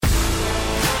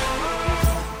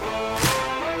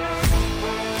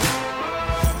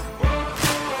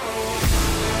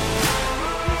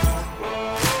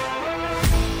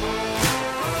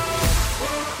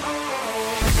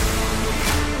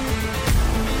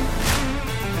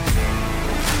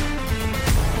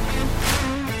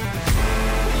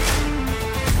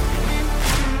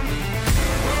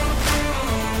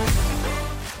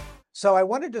So I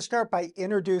wanted to start by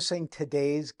introducing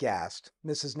today's guest,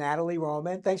 Mrs. Natalie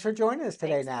Roman. Thanks for joining us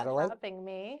today, Thanks for Natalie. having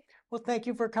me. Well, thank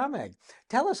you for coming.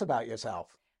 Tell us about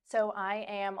yourself. So, I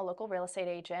am a local real estate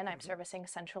agent. I'm Mhm. servicing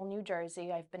central New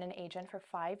Jersey. I've been an agent for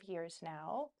 5 years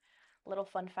now. Little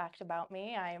fun fact about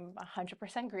me, I'm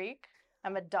 100% Greek.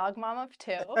 I'm a dog mom of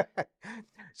two.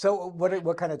 So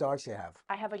what kind of dogs do you have?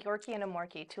 I have a Yorkie and a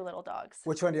Morkie, two little dogs.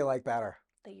 Which one do you like better?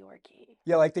 The Yorkie.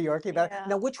 You like the Yorkie better? Yeah,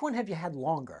 Now, which one have you had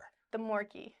longer? the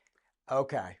Morkie.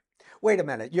 Okay. Wait a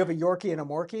minute. You have a Yorkie and a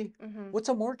Morkie? hmm What's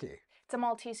a Morkie? It's a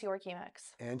Maltese Yorkie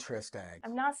mix. Interesting.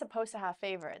 I'm not supposed to have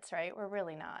favorites, right? We're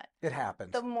really not. It The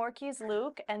happens. Morkie's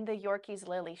Luke and the Yorkie's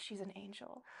Lily. She's an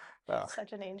angel. Oh, She's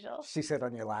such an angel. she sit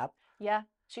on your lap. Yeah,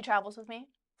 she travels with me.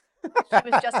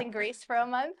 She was just in Greece for a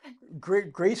month.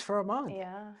 Greece for a month.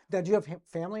 Yeah, Now, do you have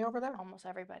family over there? almost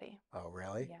everybody. Oh,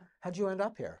 really? Yeah. How'd you end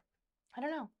up here? I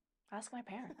don't know. Ask my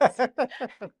parents.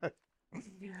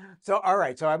 So, all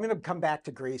right. So I'm going to come back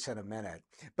to Greece in a minute.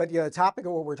 But the topic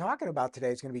of what we're talking about today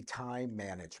is going to be time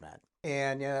management.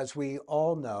 And as we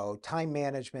all know, time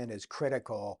management is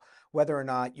critical, whether or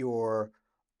not you're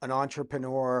an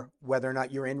entrepreneur, whether or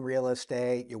not you're in real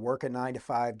estate, you work a 9 to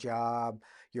 5 job,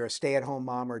 you're a stay-at-home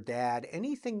mom or dad,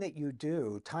 anything that you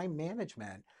do, time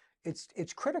management,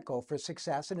 it's critical for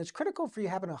success and it's critical for you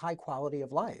having a high quality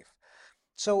of life.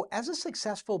 So, as a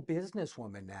successful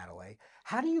businesswoman, Natalie,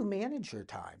 how do you manage your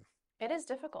time? It is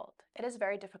difficult. It is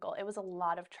very difficult. It was a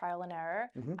lot of trial and error.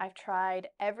 Hmm. I've tried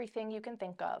everything you can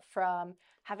think of, from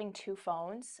having two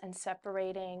phones and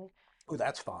separating. Oh,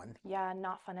 that's fun. Yeah,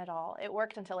 not fun at all. It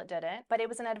worked until it didn't. But it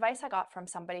was an advice I got from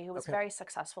somebody who was Okay. very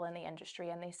successful in the industry.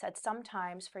 And they said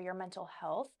sometimes for your mental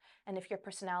health and if your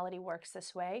personality works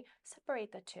this way,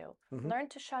 separate the two. Hmm. Learn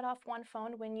to shut off one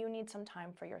phone when you need some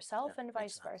time for Yeah, yourself and makes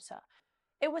vice sense. versa.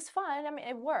 It was fun. I mean,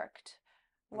 it worked.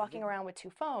 Walking Hmm. around with two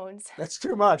phones, That's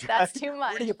too much, that's right? too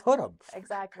Where do much. you put them?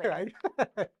 Exactly. Right?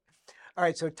 All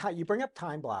right, so you bring up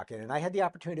time blocking, and I had the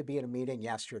opportunity to be in a meeting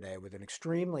yesterday with an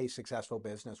extremely successful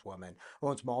businesswoman who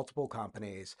owns multiple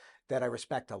companies that I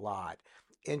respect a lot.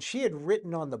 And she had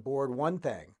written on the board one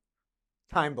thing: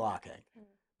 time blocking. Mm.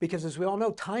 Because as we all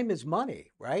know, time is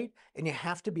money, right? And you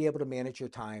have to be able to manage your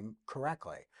time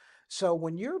correctly. So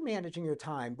when you're managing your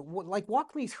time, like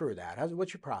walk me through that.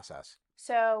 What's your process?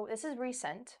 So this is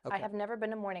recent. I Okay. have never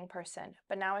been a morning person,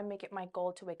 but now I make it my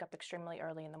goal to wake up extremely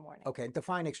early in the morning. Okay.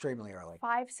 Define extremely early.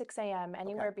 5, 6 a.m., Okay.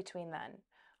 anywhere between then.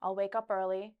 I'll wake up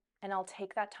early and I'll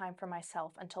take that time for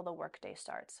myself until the workday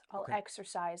starts. I'll Okay.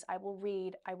 exercise, I will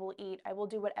read, I will eat, I will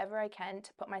do whatever I can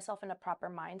to put myself in a proper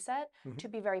mindset Hmm. to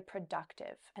be very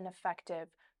productive and effective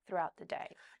throughout the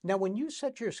day. Now, when you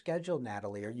set your schedule,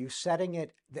 Natalie, are you setting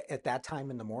it at that time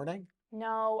in the morning?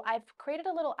 No, I've created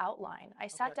a little outline. I Okay.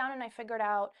 sat down and I figured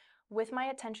out with my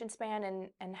attention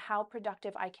span and how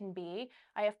productive I can be,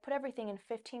 I have put everything in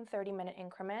 15, 30-minute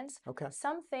increments. Okay.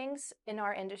 Some things in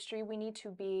our industry we need to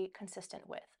be consistent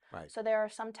with. Right. So there are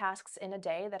some tasks in a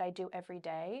day that I do every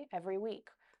day, every week.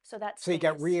 So that So you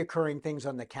got stays. reoccurring things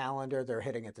on the calendar, they're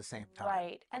hitting at the same time.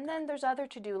 Right. And Okay. then there's other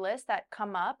to-do lists that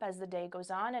come up as the day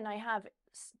goes on, and I have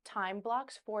time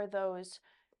blocks for those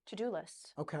to-do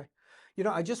lists. Okay.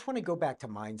 I just want to go back to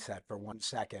mindset for 1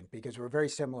 second because we're very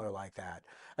similar like that.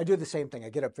 I do the same thing. I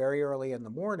get up very early in the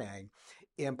morning,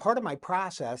 and part of my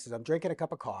process is I'm drinking a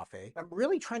cup of coffee. I'm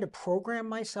really trying to program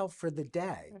myself for the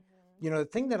day. Mhm. The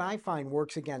thing that I find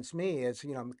works against me is,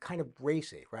 I'm kind of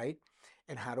racy, right?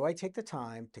 And how do I take the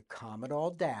time to calm it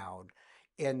all down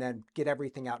and then get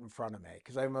everything out in front of me?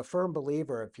 Because I'm a firm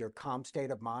believer if you're a calm state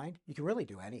of mind, you can really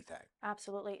do anything.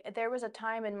 Absolutely. There was a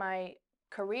time in my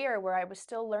career where I was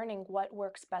still learning what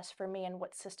works best for me and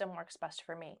what system works best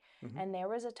for me. Hmm. And there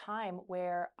was a time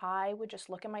where I would just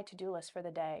look at my to-do list for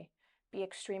the day, be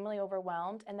extremely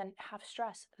overwhelmed, and then have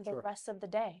stress the Sure. rest of the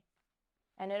day.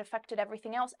 And it affected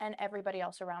everything else and everybody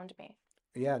else around me.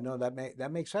 Yeah, no, that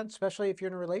makes sense, especially if you're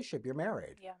in a relationship, you're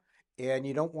married, Yeah, and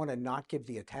you don't want to not give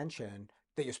the attention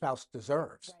that your spouse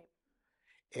deserves. right.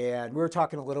 And we were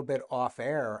talking a little bit off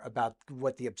air about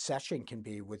what the obsession can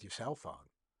be with your cell phone,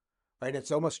 right?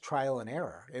 It's almost trial and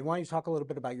error. And why don't you talk a little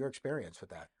bit about your experience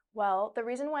with that? Well, the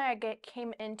reason why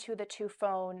came into the two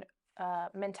phone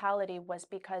mentality was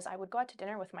because I would go out to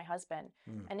dinner with my husband,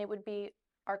 Mm. and it would be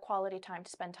our quality time to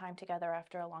spend time together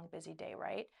after a long, busy day,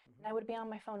 right? And I would be on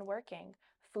my phone working.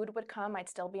 Food would come, I'd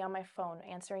still be on my phone,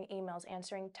 answering emails,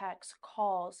 answering texts,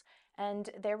 calls, and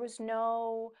there was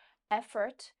no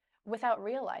effort without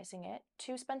realizing it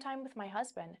to spend time with my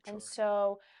husband. And Sure.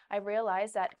 so I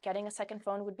realized that getting a second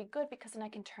phone would be good because then I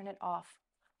can turn it off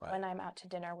Right, when I'm out to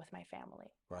dinner with my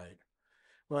family. right.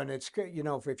 Well, and it's good, if you're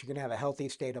going to have a healthy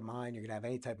state of mind, you're going to have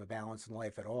any type of balance in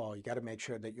life at all, you got to make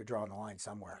sure that you're drawing the line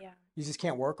somewhere. Yeah. You just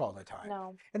can't work all the time.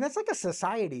 No. And that's like a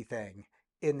society thing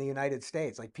in the United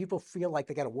States. Like people feel like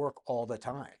they got to work all the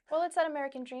time. Well, it's that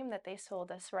American dream that they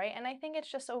sold us, right? And I think it's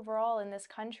just overall in this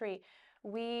country,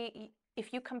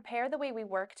 if you compare the way we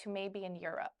work to maybe in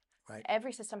Europe, Right.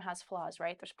 every system has flaws,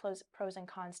 right? There's pros and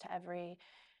cons to every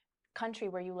country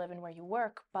where you live and where you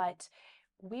work, but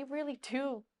we really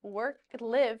do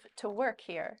live to work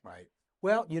here. Right.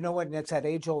 Well, you know what? And it's that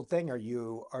age-old thing. Are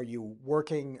you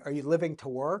living to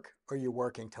work or are you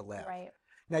working to live? Right.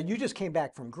 Now, you just came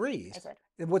back from I Greece.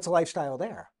 did. What's the lifestyle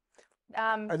there?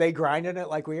 Um, Are they grinding it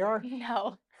like we are?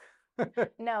 no,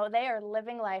 no, they are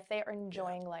living life. They are Yeah.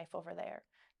 enjoying life over there.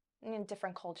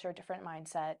 Different culture, different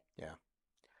mindset. Yeah.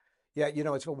 Yeah.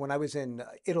 It's when I was in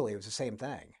Italy, it was the same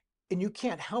thing. And you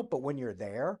can't help but when you're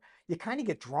there, you kind of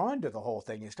get drawn to the whole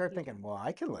thing. You start Yeah. thinking, well,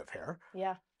 I can live here.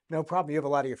 Yeah. No problem. You have a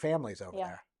lot of your families over Yeah.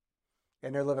 there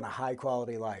and they're living a high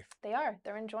quality life. They are.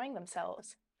 They're enjoying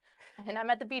themselves. And I'm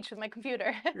at the beach with my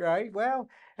computer. Right. Well,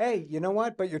 hey, you know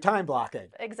what? But you're time blocking.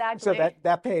 So Exactly.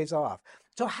 that pays off.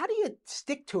 So how do you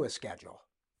stick to a schedule?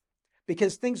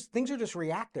 Because things are just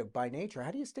reactive by nature.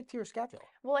 How do you stick to your schedule?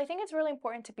 Well, I think it's really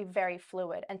important to be very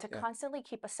fluid and to Yeah. constantly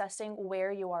keep assessing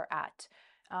where you are at,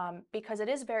 because it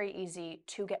is very easy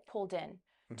to get pulled in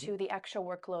Hmm. to the extra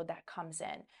workload that comes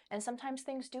in. And sometimes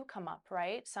things do come up,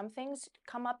 right? Some things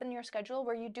come up in your schedule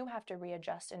where you do have to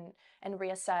readjust and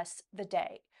reassess the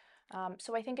day.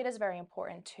 So I think it is very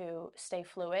important to stay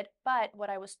fluid. But what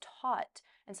I was taught,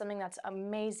 and something that's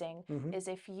amazing, Hmm. is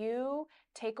if you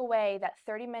take away that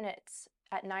 30 minutes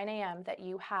at 9 a.m. that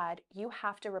you had, you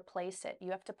have to replace it.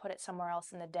 You have to put it somewhere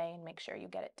else in the day and make sure you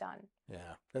get it done.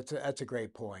 Yeah, that's a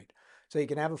great point. So you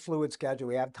can have a fluid schedule.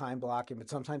 We have time blocking, but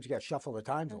sometimes you got to shuffle the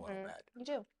times a little bit. You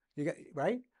do. You got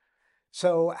right.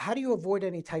 So how do you avoid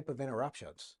any type of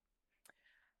interruptions?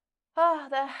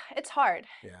 It's hard.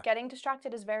 Yeah. Getting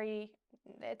distracted is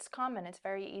it's common. It's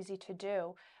very easy to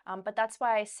do. But that's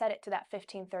why I set it to that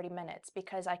 15, 30 minutes,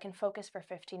 because I can focus for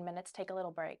 15 minutes, take a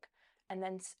little break, and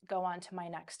then go on to my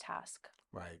next task.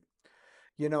 Right.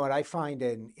 What I find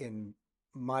in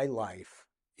my life,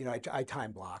 I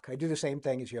time block. I do the same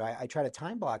thing as you. I try to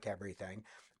time block everything,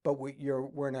 but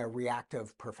we're in a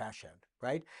reactive profession,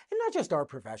 right? And not just our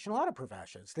profession, a lot of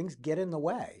professions, things get in the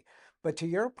way. But to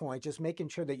your point, just making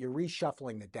sure that you're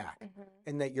reshuffling the deck Hmm.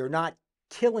 and that you're not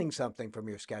killing something from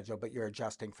your schedule, but you're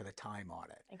adjusting for the time on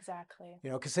it. Exactly.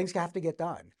 Because things have to get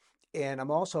done. And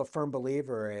I'm also a firm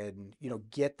believer in,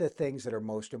 get the things that are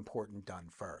most important done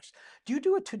first. Do you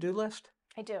do a to-do list?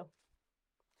 I do.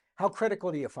 How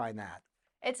critical do you find that?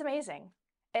 It's amazing.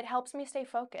 It helps me stay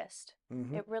focused.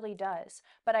 Hmm. It really does.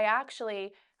 But I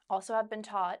actually also have been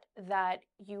taught that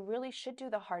you really should do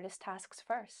the hardest tasks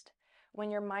first. When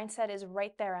your mindset is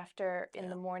right there after in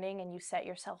Yeah. the morning and you set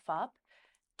yourself up,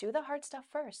 do the hard stuff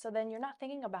first so then you're not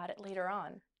thinking about it later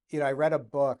on. I read a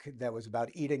book that was about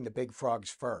eating the big frogs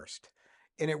first.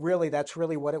 And that's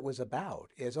really what it was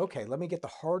about is, okay, let me get the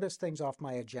hardest things off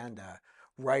my agenda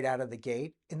right out of the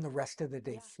gate, and the rest of the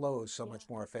day Yeah. flows so Yeah. much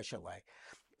more efficiently.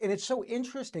 And it's so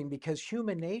interesting because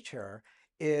human nature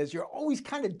is you're always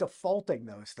kind of defaulting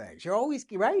those things. You're always,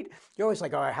 right? You're always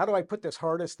like, all right, how do I put this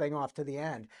hardest thing off to the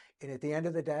end? And at the end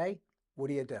of the day, what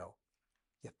do?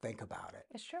 You think about it,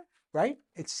 It's true. right?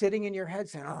 It's sitting in your head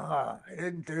saying, oh, I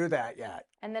didn't do that yet.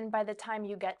 And then by the time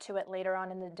you get to it later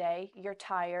on in the day, you're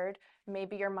tired.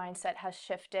 Maybe your mindset has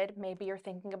shifted. Maybe you're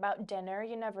thinking about dinner.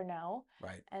 You never know.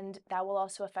 Right. And that will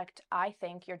also affect, I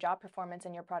think, your job performance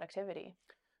and your productivity.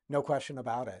 No question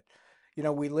about it.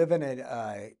 We live in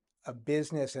a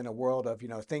business in a world of,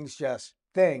 things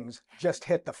just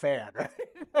hit the fan,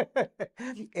 right?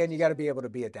 And you got to be able to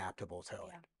be adaptable to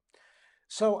Yeah. it.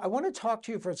 So I want to talk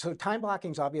to you so time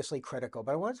blocking is obviously critical,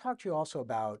 but I want to talk to you also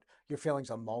about your feelings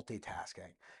on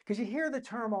multitasking because you hear the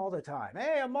term all the time.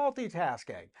 Hey, I'm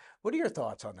multitasking. What are your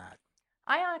thoughts on that?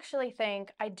 I actually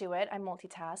think I do it. I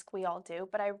multitask. We all do.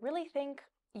 But I really think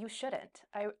you shouldn't.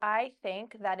 I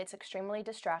think that it's extremely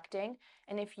distracting.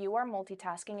 And if you are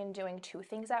multitasking and doing two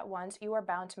things at once, you are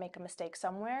bound to make a mistake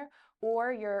somewhere,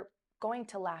 or you're going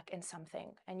to lack in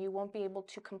something and you won't be able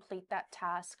to complete that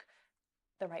task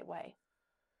the right way.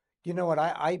 You know what?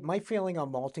 My feeling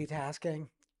on multitasking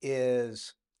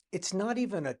is it's not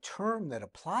even a term that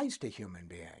applies to human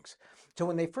beings. So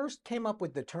when they first came up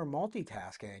with the term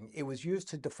multitasking, it was used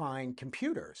to define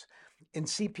computers and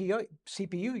CPU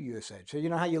usage. So you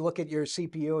know how you look at your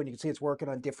CPU and you can see it's working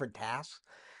on different tasks?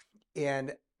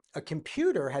 And a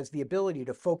computer has the ability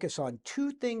to focus on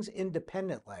two things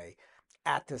independently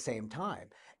at the same time.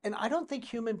 And I don't think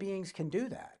human beings can do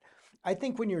that. I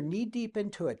think when you're knee deep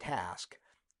into a task,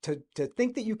 to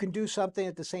think that you can do something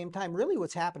at the same time, really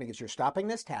what's happening is you're stopping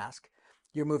this task,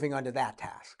 you're moving on to that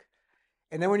task.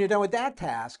 And then when you're done with that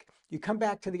task, you come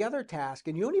back to the other task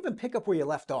and you don't even pick up where you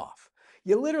left off.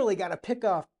 You literally got to pick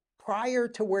up prior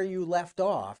to where you left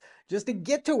off just to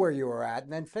get to where you were at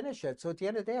and then finish it. So at the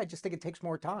end of the day, I just think it takes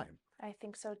more time. I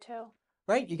think so too.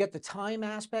 Right? You get the time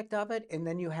aspect of it, and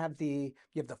then you have the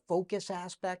focus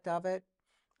aspect of it.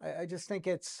 I just think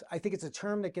it's a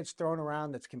term that gets thrown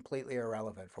around that's completely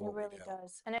irrelevant for It what we really do.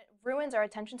 does. And it ruins our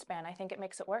attention span. I think it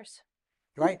makes it worse.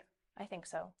 Right? I think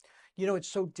so. It's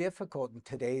so difficult in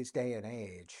today's day and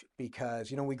age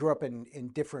because, we grew up in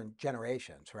different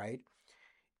generations, right?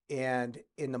 And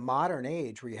in the modern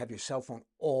age where you have your cell phone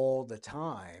all the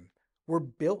time, we're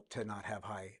built to not have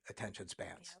high attention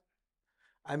spans. Yep.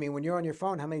 I mean, when you're on your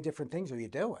phone, how many different things are you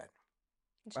doing?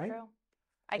 It's Right? true.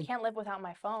 I And- can't live without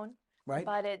my phone, Right?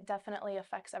 but it definitely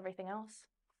affects everything else.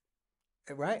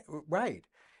 Right, right.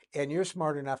 And you're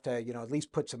smart enough to, at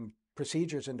least put some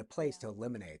procedures into place Yeah. to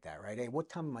eliminate that, right? Hey, what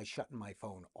time am I shutting my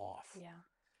phone off? Yeah.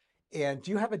 And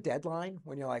do you have a deadline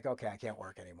when you're like, okay, I can't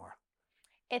work anymore?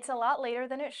 It's a lot later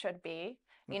than it should be.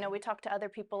 Mhm. We talk to other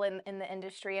people in the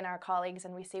industry and our colleagues,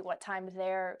 and we see what time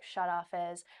their shut off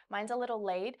is. Mine's a little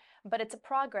late, but it's a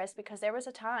progress because there was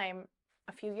a time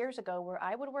a few years ago where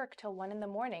I would work till 1 in the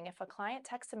morning. If a client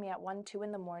texted me at 1, 2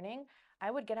 in the morning, I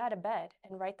would get out of bed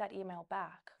and write that email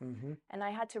back. Mhm. And I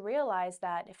had to realize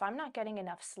that if I'm not getting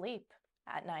enough sleep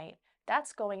at night,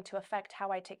 that's going to affect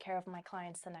how I take care of my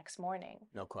clients the next morning.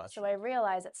 No So question. I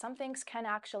realized that some things can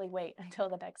actually wait until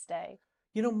the next day.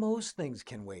 Most things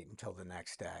can wait until the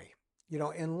next day.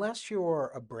 Unless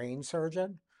you're a brain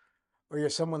surgeon or you're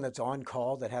someone that's on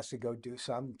call that has to go do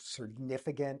some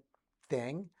significant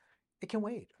thing, it can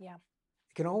wait. Yeah.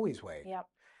 It can always wait. Yep.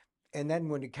 And then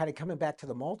when you're kind of coming back to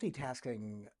the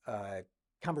multitasking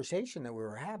conversation that we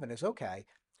were having is okay,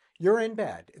 you're in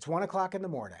bed. It's 1 o'clock in the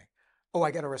morning. Oh,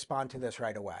 I got to respond to this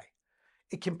right away.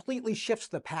 It completely shifts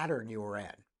the pattern you were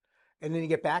in. And then you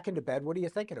get back into bed. What are you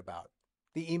thinking about?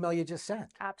 The email you just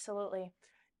sent. Absolutely.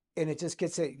 And it just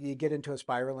you get into a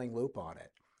spiraling loop on it.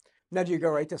 Now, do you go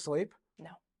right to sleep?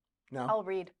 No. No? I'll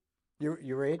read.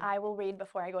 You read? I will read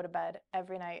before I go to bed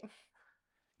every night.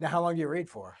 Now, how long do you read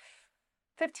for?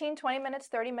 15, 20 minutes,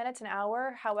 30 minutes, an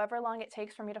hour, however long it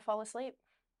takes for me to fall asleep.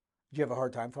 Do you have a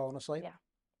hard time falling asleep? Yeah.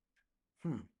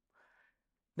 Hmm.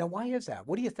 Now, why is that?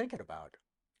 What are you thinking about?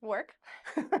 Work?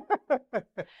 Have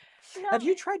No.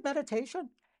 you tried meditation?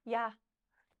 Yeah.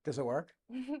 Does it work?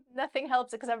 Nothing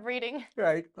helps except reading.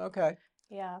 Right. Okay.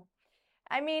 Yeah.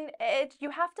 I mean, you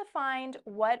have to find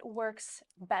what works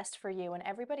best for you, and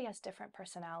everybody has different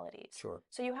personalities. Sure.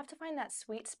 So you have to find that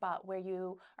sweet spot where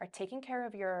you are taking care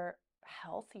of your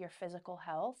health, your physical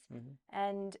health, Hmm.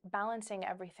 and balancing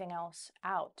everything else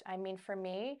out. I mean, for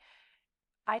me,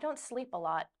 I don't sleep a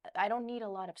lot. I don't need a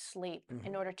lot of sleep in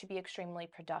Hmm. order to be extremely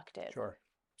productive. Sure.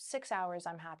 6 hours,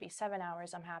 I'm happy. 7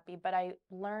 hours, I'm happy. But I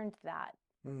learned that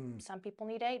Mm. some people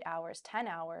need 8 hours, 10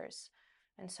 hours,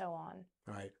 and so on.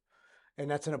 Right. And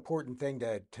that's an important thing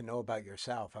to know about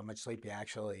yourself, how much sleep you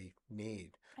actually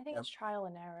need. I think it's trial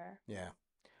and error. Yeah.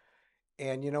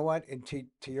 And you know what? And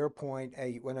to your point,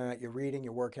 hey, whether or not you're reading,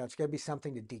 you're working out, it's got to be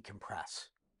something to decompress,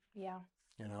 Yeah.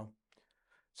 you know?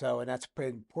 So, and that's an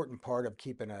important part of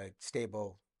keeping a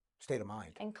stable state of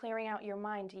mind. And clearing out your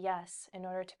mind, yes, in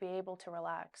order to be able to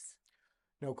relax.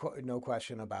 No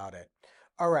question about it.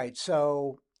 All right.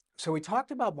 So we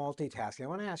talked about multitasking. I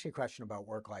want to ask you a question about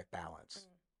work-life balance.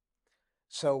 Mm.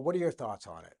 So what are your thoughts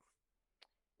on it?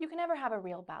 You can never have a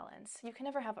real balance. You can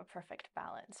never have a perfect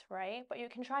balance, right? But you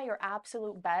can try your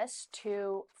absolute best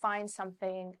to find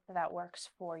something that works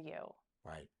for you.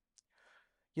 Right.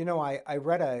 I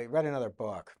read another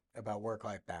book about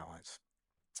work-life balance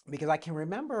because I can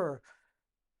remember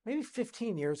maybe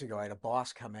 15 years ago, I had a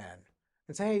boss come in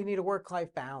and say, "Hey, you need a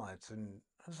work-life balance." And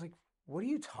I was like, "What are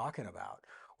you talking about?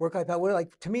 Work-life balance?" Well,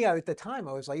 like to me, at the time,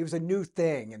 I was like, it was a new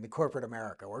thing in the corporate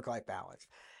America, work-life balance.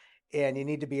 And you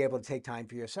need to be able to take time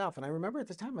for yourself. And I remember at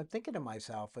the time, I'm thinking to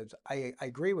myself, I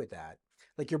agree with that.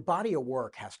 Like your body of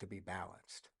work has to be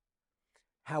balanced.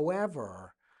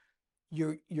 However,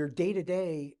 your day to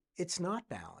day, it's not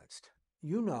balanced.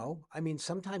 I mean,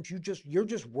 sometimes you're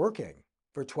just working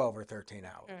for 12 or 13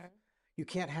 hours. Mm. You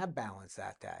can't have balance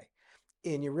that day.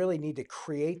 And you really need to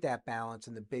create that balance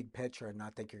in the big picture and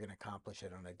not think you're going to accomplish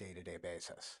it on a day-to-day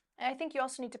basis. And I think you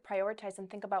also need to prioritize and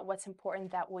think about what's important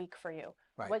that week for you.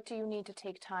 Right. What do you need to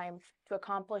take time to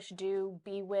accomplish, do,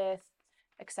 be with,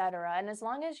 etc. And as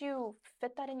long as you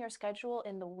fit that in your schedule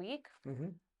in the week, Hmm.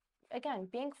 again,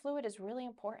 being fluid is really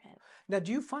important. Now,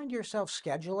 do you find yourself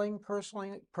scheduling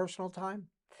personal time?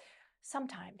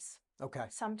 Sometimes. Okay,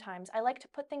 Sometimes. I like to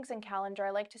put things in calendar.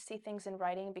 I like to see things in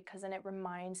writing because then it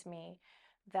reminds me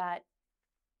that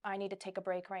I need to take a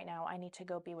break right now. I need to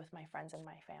go be with my friends and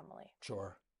my family.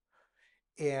 sure.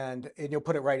 And you'll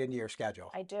put it right into your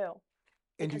schedule. I do.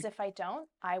 And Because if I don't,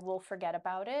 I will forget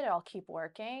about it. I'll keep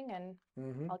working and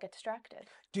mhm. I'll get distracted.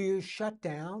 Do you shut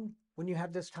down when you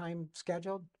have this time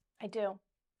scheduled? I do.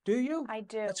 Do you? I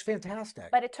do. That's fantastic.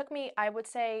 But it took me, I would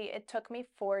say it took me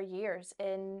 4 years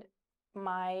in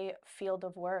my field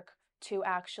of work to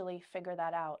actually figure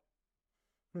that out.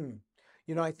 Hmm.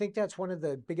 I think that's one of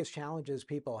the biggest challenges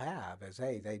people have is,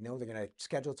 hey, they know they're going to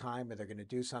schedule time or they're going to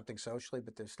do something socially,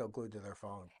 but they're still glued to their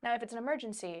phone. Now, if it's an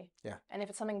emergency Yeah, and if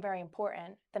it's something very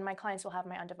important, then my clients will have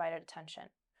my undivided attention.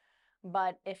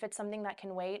 But if it's something that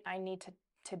can wait, I need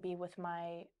to be with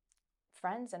my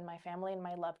friends and my family and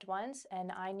my loved ones,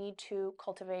 and I need to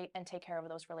cultivate and take care of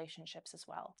those relationships as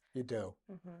well. you do.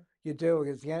 Hmm. You do.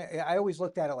 Because yeah, I always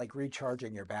looked at it like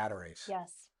recharging your batteries.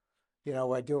 Yes.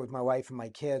 I do it with my wife and my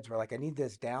kids. We're like, I need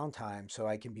this downtime so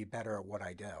I can be better at what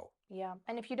I do. Yeah.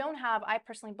 And if you don't have, I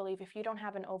personally believe if you don't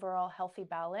have an overall healthy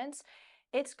balance,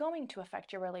 it's going to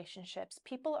affect your relationships.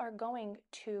 People are going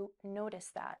to notice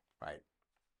that. Right.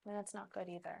 And that's not good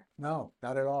either. No,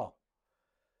 not at all.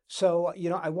 So,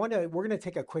 we're going to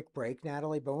take a quick break,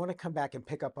 Natalie, but I want to come back and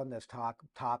pick up on this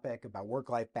topic about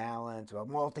work-life balance, about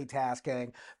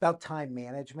multitasking, about time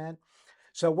management.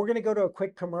 So we're going to go to a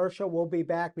quick commercial. We'll be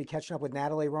back. Be catching up with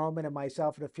Natalie Roman and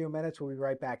myself in a few minutes. We'll be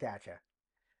right back at you.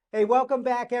 Hey, welcome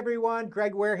back, everyone.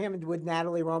 Greg Wareham with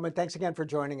Natalie Roman. Thanks again for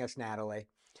joining us, Natalie.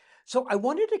 So I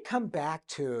wanted to come back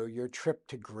to your trip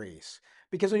to Greece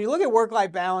because when you look at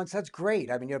work-life balance, that's great.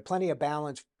 I mean, you have plenty of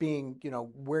balance being,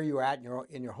 where you're at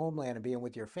in your homeland and being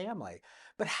with your family.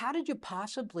 But how did you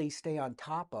possibly stay on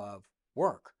top of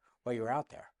work while you were out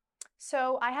there?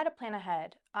 So I had a plan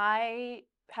ahead. I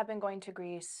have been going to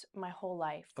Greece my whole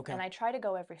life, Okay. and I try to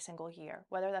go every single year,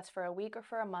 whether that's for a week or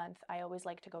for a month. I always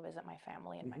like to go visit my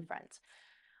family and my Hmm. friends.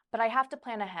 But I have to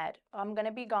plan ahead. I'm going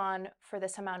to be gone for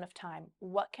this amount of time.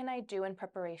 What can I do in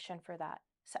preparation for that?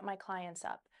 Set my clients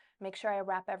up. Make sure I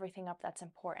wrap everything up that's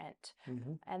important.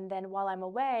 Hmm. And then while I'm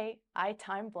away, I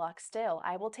time block still.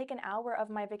 I will take an hour of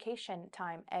my vacation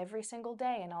time every single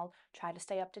day and I'll try to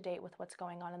stay up to date with what's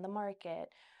going on in the market,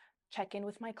 check in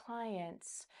with my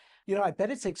clients. I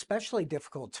bet it's especially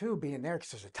difficult too being there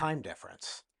because there's a time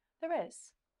difference, There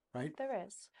is. right? There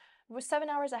is. It was 7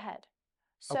 hours ahead.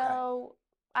 Okay. So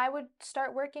I would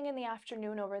start working in the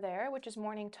afternoon over there, which is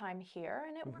morning time here,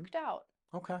 and it Hmm. worked out.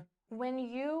 Okay. When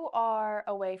you are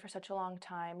away for such a long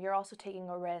time, you're also taking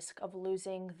a risk of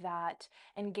losing that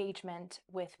engagement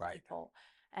with Right. people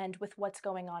and with what's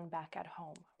going on back at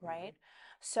home, Hmm. right?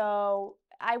 So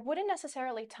I wouldn't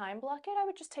necessarily time block it. I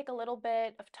would just take a little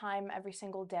bit of time every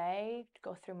single day to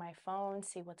go through my phone,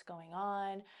 see what's going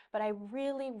on. But I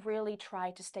really, really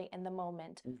tried to stay in the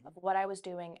moment Hmm. of what I was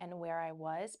doing and where I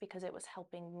was because it was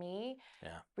helping me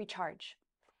Yeah. recharge.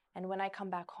 And when I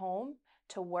come back home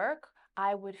to work,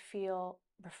 I would feel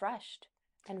refreshed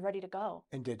and ready to go.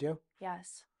 And did you?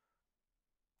 Yes,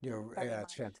 very Yeah,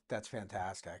 much. that's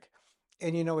fantastic.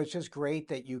 And it's just great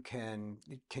that you can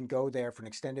go there for an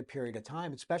extended period of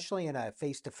time, especially in a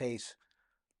face-to-face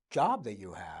job that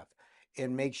you have,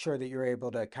 and make sure that you're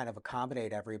able to kind of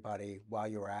accommodate everybody while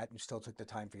you were at and still took the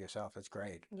time for yourself. That's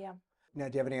great. Yeah, Now,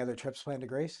 do you have any other trips planned to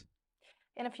Greece?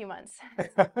 in a few months.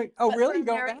 Oh, But really? You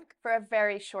going back? for a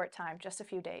very short time, just a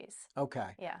few days.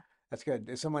 Okay, Yeah. that's good.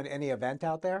 Is someone any event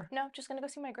out there? No, just gonna go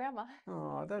see my grandma.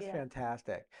 Oh, that's Yeah.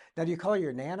 fantastic. Now, do you call her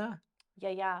your Nana? Yeah,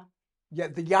 yeah. Yeah,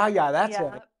 the Yaya, that's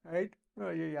Yeah. it, right?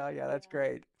 Oh, your Yaya, that's Yeah.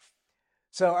 great.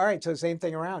 So, all right, so same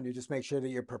thing around. You just make sure that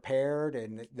you're prepared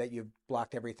and that you've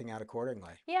blocked everything out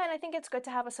accordingly. Yeah, and I think it's good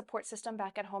to have a support system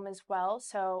back at home as well.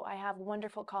 So I have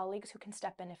wonderful colleagues who can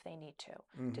step in if they need to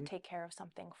Hmm. take care of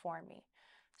something for me.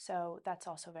 So that's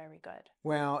also very good.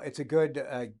 Well, it's a good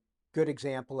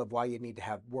example of why you need to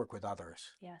have work with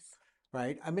others, Yes.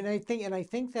 right? I mean, I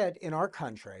think that in our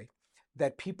country,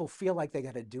 that people feel like they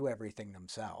got to do everything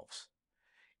themselves.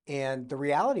 And the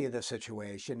reality of the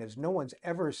situation is no one's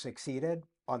ever succeeded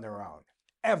on their own,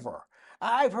 ever.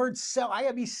 I've heard I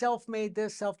have be self-made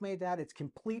this, self-made that. It's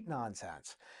complete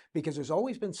nonsense because there's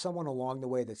always been someone along the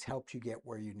way that's helped you get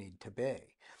where you need to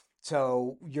be.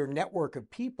 So your network of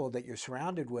people that you're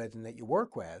surrounded with and that you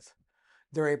work with,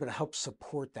 they're able to help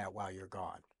support that while you're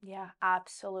gone. Yeah,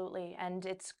 absolutely. And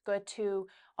it's good to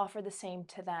offer the same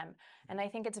to them. And I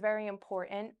think it's very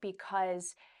important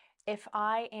because If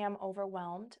I am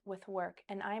overwhelmed with work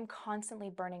and I'm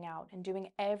constantly burning out and doing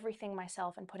everything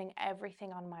myself and putting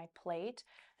everything on my plate,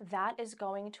 that is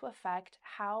going to affect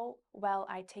how well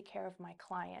I take care of my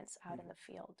clients out in Mhm. the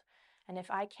field. And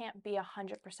if I can't be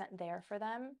 100% there for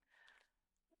them,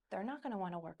 they're not going to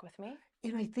want to work with me.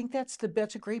 And I think that's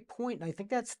a great point. And I think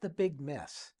that's the big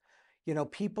miss.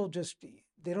 People just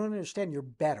they don't understand you're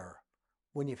better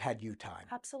when you've had you time.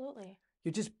 Absolutely.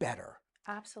 You're just better.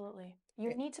 Absolutely.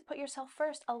 You Eh, need to put yourself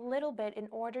first a little bit in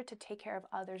order to take care of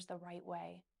others the right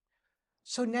way.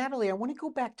 So Natalie, I want to go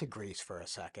back to Greece for a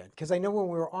second because I know when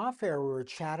we were off air, we were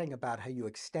chatting about how you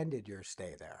extended your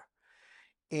stay there.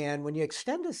 And when you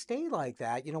extend a stay like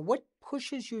that, what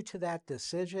pushes you to that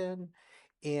decision?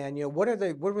 And what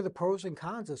were the pros and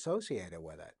cons associated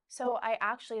with it? So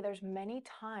there's many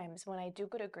times when I do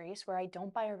go to Greece where I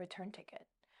don't buy a return ticket.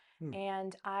 Hmm.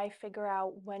 And I figure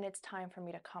out when it's time for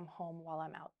me to come home while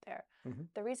I'm out there. Hmm.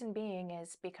 The reason being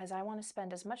is because I want to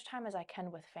spend as much time as I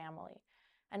can with family.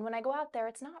 And when I go out there,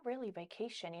 it's not really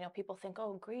vacation. People think,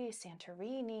 oh, Greece,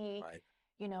 Santorini, Right,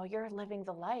 you're living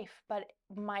the life. But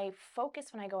my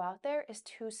focus when I go out there is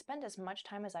to spend as much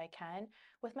time as I can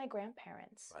with my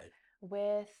grandparents, right,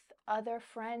 with other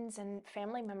friends and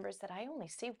family members that I only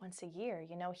see once a year.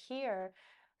 Here,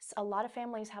 a lot of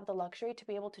families have the luxury to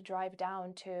be able to drive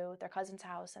down to their cousin's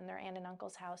house and their aunt and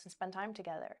uncle's house and spend time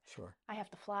together. sure, I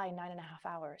have to fly 9.5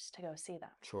 hours to go see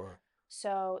them. sure.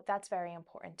 So that's very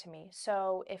important to me.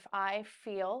 So if I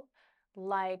feel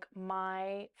like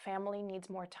my family needs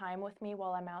more time with me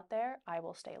while I'm out there, I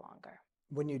will stay longer.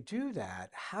 When you do that,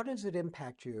 how does it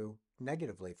impact you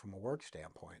negatively from a work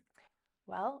standpoint?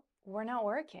 Well, we're not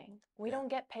working. We Yeah. don't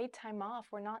get paid time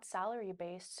off. We're not salary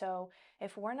based. So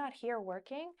if we're not here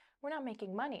working, we're not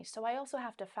making money. So I also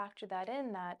have to factor that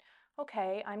in that,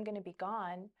 okay, I'm going to be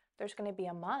gone. There's going to be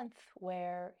a month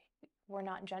where we're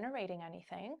not generating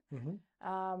anything.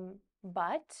 Hmm.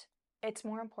 But it's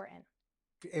more important.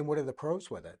 And what are the pros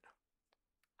with it?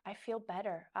 I feel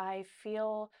better. I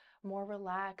feel more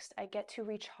relaxed. I get to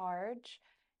recharge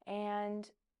and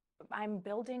I'm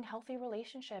building healthy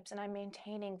relationships and I'm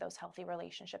maintaining those healthy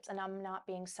relationships and I'm not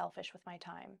being selfish with my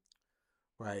time.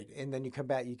 Right. And then you come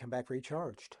back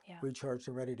recharged, Yeah. recharged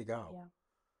and ready to go. Yeah.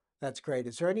 That's great.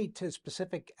 Is there any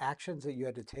specific actions that you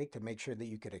had to take to make sure that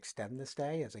you could extend the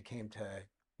stay as it came to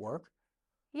work?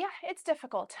 Yeah, it's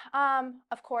difficult.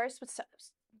 Of course,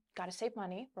 got to save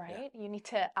money, Yeah. right? You need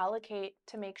to allocate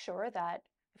to make sure that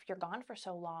if you're gone for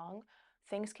so long,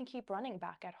 things can keep running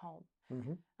back at home.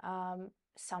 Hmm.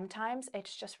 Sometimes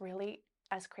it's just really,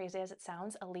 as crazy as it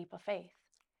sounds, a leap of faith.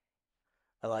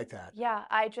 I like that. Yeah,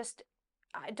 I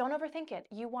don't overthink it.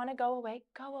 You want to go away,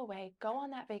 go away, go on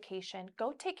that vacation,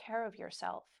 go take care of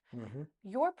yourself. Hmm.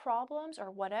 Your problems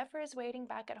or whatever is waiting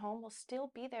back at home will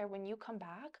still be there when you come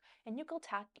back, and you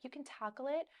can tackle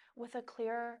it with a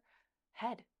clear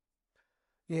head.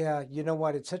 Yeah, you know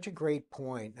what? It's such a great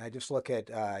point. I just look at,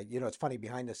 it's funny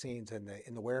behind the scenes in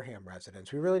the Wareham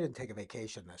residence. We really didn't take a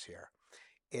vacation this year,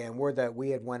 and we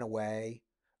had went away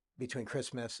between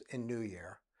Christmas and New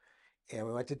Year, and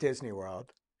we went to Disney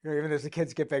World. Even as the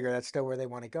kids get bigger, that's still where they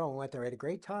want to go. And we went there, had a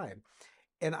great time.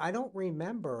 And I don't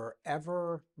remember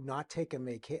ever not taking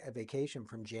a vacation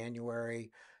from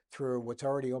January through what's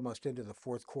already almost into the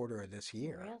fourth quarter of this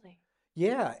year. Really?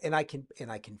 Yeah, and I can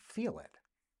feel it.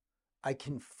 I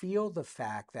can feel the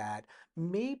fact that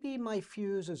maybe my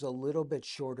fuse is a little bit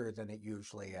shorter than it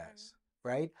usually is, Hmm.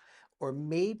 right? Or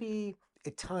maybe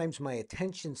at times my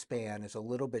attention span is a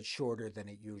little bit shorter than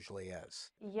it usually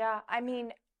is. Yeah, I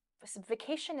mean,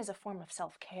 vacation is a form of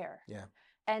self-care. Yeah.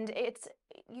 And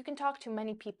you can talk to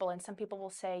many people, and some people will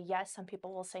say yes, some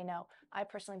people will say no. I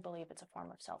personally believe it's a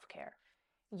form of self-care.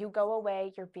 You go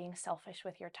away, you're being selfish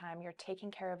with your time, you're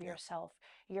taking care of Yeah. yourself,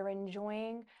 you're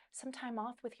enjoying some time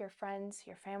off with your friends,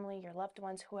 your family, your loved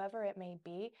ones, whoever it may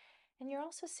be. And you're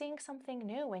also seeing something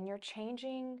new and you're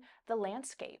changing the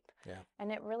landscape. Yeah.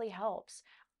 And it really helps.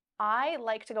 I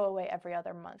like to go away every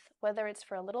other month, whether it's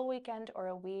for a little weekend or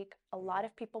a week. A lot Mhm.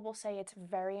 of people will say it's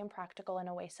very impractical and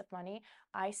a waste of money.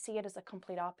 I see it as a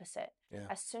complete opposite. Yeah.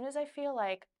 As soon as I feel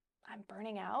like I'm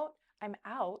burning out, I'm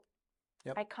out,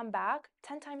 Yep. I come back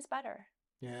 10 times better.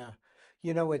 Yeah.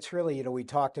 It's really,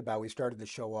 we started the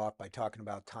show off by talking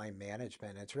about time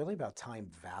management. It's really about time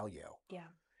value Yeah.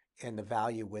 and the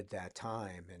value with that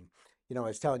time. And, I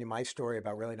was telling you my story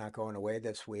about really not going away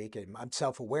this week, and I'm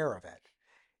self-aware of it.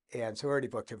 And so I already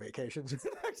booked your vacations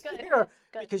next Good. year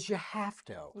Good. because you have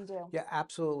to. You do. You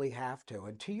absolutely have to.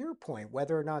 And to your point,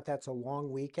 whether or not that's a long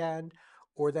weekend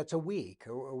or that's a week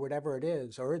or whatever it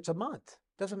is, or it's a month,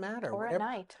 doesn't matter. Or at Whatever,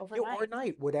 night, or overnight.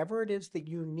 night, whatever it is that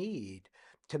you need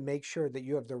to make sure that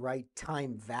you have the right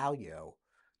time value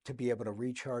to be able to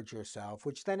recharge yourself,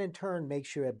 which then in turn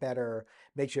makes you a better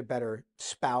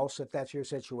spouse if that's your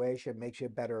situation, makes you a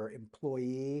better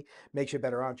employee, makes you a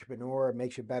better entrepreneur,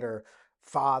 makes you a better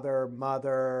father,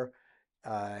 mother,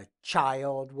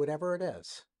 child, whatever it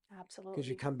is. Because you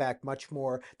Absolutely. come back much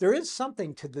more. There is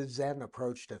something to the Zen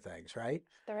approach to things, right?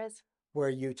 There is. Where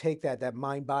you take that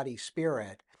mind, body,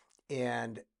 spirit,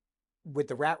 and with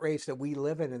the rat race that we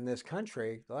live in this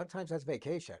country, a lot of times that's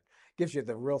vacation. Gives you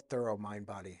the real thorough mind,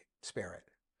 body, spirit.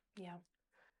 Yeah.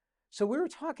 So we were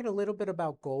talking a little bit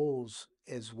about goals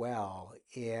as well,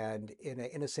 and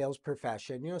in a sales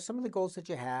profession, some of the goals that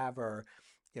you have are,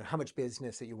 how much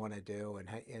business that you want to do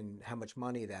and how much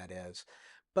money that is.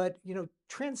 But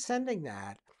transcending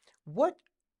that, what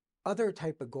other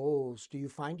type of goals do you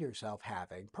find yourself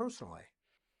having personally?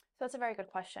 So that's a very good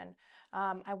question.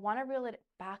 I want to reel it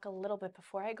back a little bit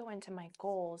before I go into my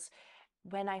goals.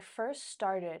 When I first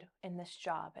started in this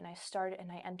job and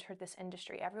I entered this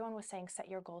industry, everyone was saying, set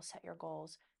your goals, set your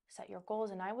goals, set your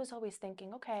goals. And I was always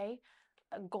thinking, okay,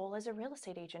 a goal as a real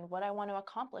estate agent, what I want to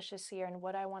accomplish this year and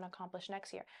what I want to accomplish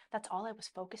next year. That's all I was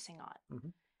focusing on. Hmm.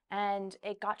 And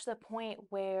it got to the point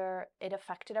where it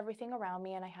affected everything around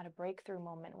me. And I had a breakthrough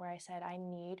moment where I said, I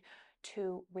need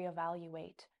to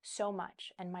reevaluate so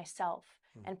much and myself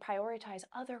and prioritize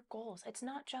other goals. It's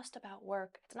not just about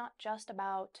work, it's not just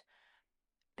about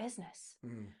business.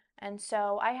 Mm-hmm. And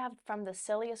so I have from the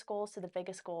silliest goals to the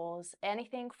biggest goals,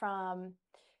 anything from,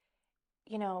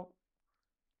 you know,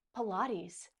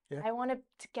 Pilates. Yeah, I want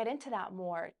to get into that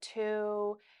more,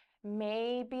 to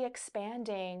maybe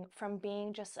expanding from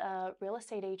being just a real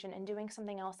estate agent and doing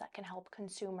something else that can help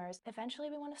consumers. Eventually,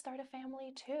 we want to start a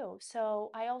family too.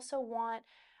 So I also want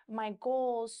my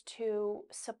goals to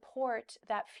support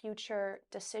that future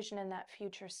decision and that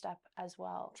future step as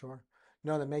well. sure.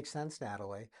 No, that makes sense,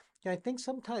 Natalie. Yeah, I think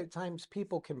sometimes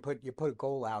people can put a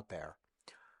goal out there,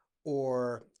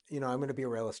 or I'm going to be a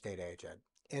real estate agent,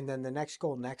 and then the next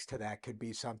goal next to that could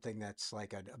be something that's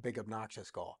like a big obnoxious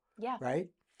goal, Yeah, right?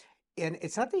 And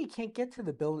it's not that you can't get to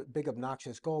the big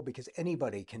obnoxious goal because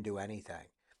anybody can do anything.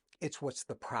 It's what's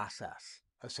the process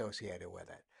associated with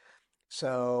it.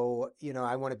 So,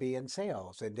 I want to be in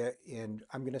sales and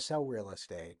I'm going to sell real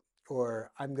estate,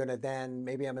 or I'm going to then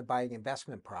maybe I'm buying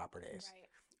investment properties, right.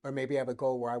 or maybe I have a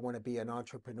goal where I want to be an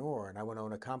entrepreneur and I want to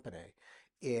own a company.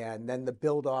 And then the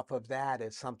build off of that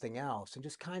is something else. And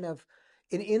just kind of,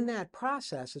 in that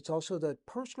process, it's also the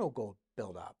personal goal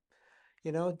build up.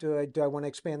 Do I want to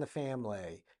expand the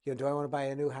family? Do I want to buy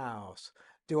a new house?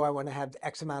 Do I want to have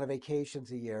X amount of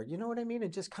vacations a year? You know what I mean?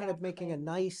 And just kind of making a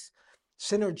Exactly. nice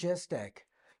synergistic,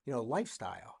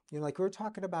 lifestyle. Like we were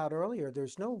talking about earlier,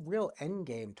 there's no real end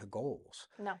game to goals.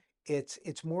 No.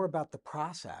 It's more about the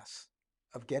process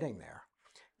of getting there.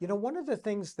 One of the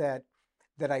things that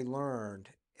I learned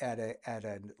at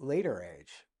a later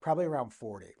age, probably around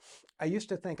 40, I used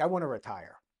to think I want to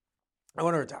retire. I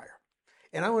want to retire.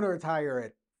 And I want to retire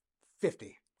at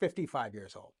 50, 55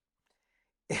 years old.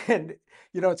 And,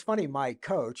 it's funny, my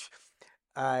coach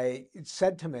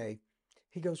said to me,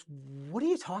 he goes, "What are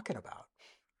you talking about?"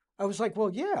 I was like, "Well,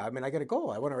 yeah, I mean, I got a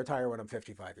goal. I want to retire when I'm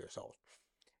 55 years old."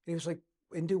 And he was like,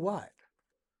 "And do what?"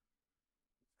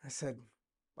 I said,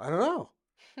 "I don't know."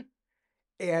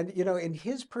 And, in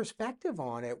his perspective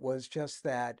on it was just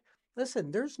that,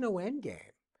 listen, there's no end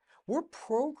game. We're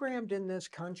programmed in this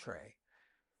country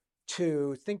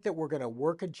to think that we're going to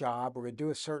work a job, we're going to do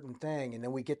a certain thing, and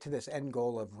then we get to this end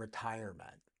goal of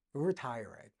retirement. We're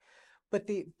retiring. But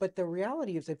the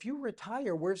reality is if you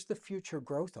retire, where's the future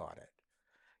growth on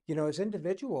it? As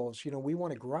individuals, we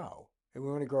want to grow. And we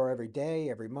want to grow every day,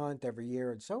 every month, every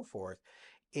year, and so forth.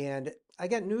 And I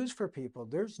got news for people.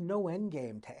 There's no end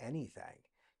game to anything.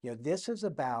 This is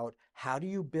about how do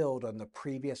you build on the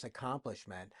previous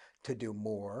accomplishment to do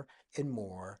more and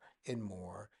more and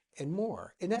more and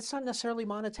more. And that's not necessarily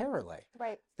monetarily.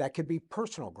 Right. That could be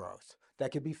personal growth.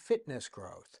 That could be fitness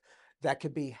growth. That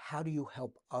could be how do you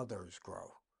help others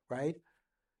grow, right?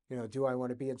 Do I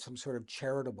want to be in some sort of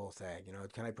charitable thing?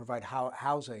 Can I provide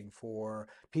housing for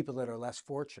people that are less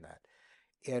fortunate?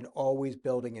 And always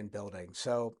building and building.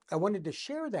 So I wanted to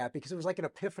share that because it was like an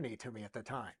epiphany to me at the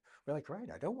time. We're like, right,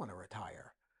 I don't want to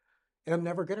retire. And I'm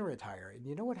never going to retire. And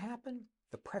you know what happened?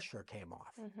 The pressure came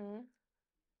off. Mm-hmm.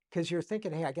 Because you're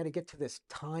thinking, hey, I got to get to this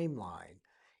timeline.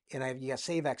 And you got to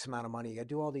save X amount of money. You got to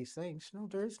do all these things. No,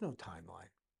 there is no timeline.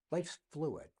 Life's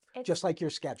fluid, It's just like your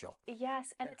schedule.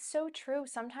 Yes, and Yeah. it's so true.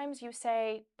 Sometimes you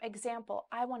say, example,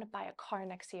 I want to buy a car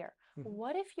next year. Mhm.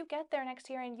 What if you get there next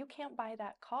year and you can't buy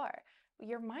that car?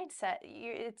 your mindset,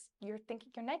 you're thinking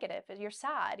you're negative, you're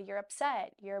sad, you're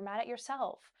upset, you're mad at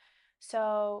yourself.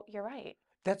 So you're right.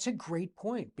 That's a great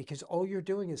point because all you're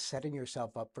doing is setting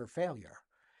yourself up for failure.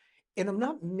 And I'm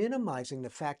not minimizing the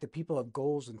fact that people have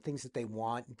goals and things that they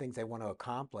want and things they want to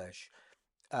accomplish.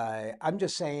 I'm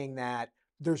just saying that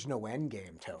there's no end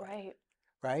game to it, Right.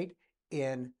 right?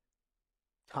 And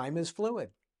time is fluid.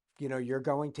 You're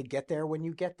going to get there when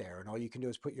you get there, and all you can do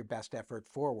is put your best effort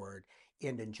forward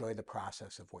and enjoy the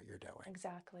process of what you're doing.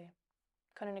 Exactly.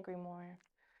 Couldn't agree more.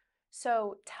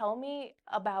 So tell me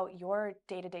about your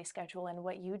day-to-day schedule and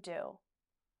what you do.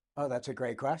 Oh, that's a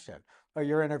great question. Oh,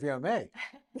 you're interviewing me.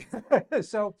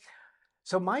 So,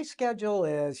 so my schedule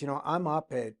is, I'm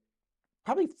up at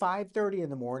probably 5:30 in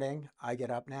the morning. I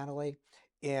get up, Natalie,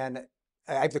 and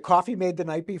I have the coffee made the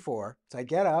night before. So I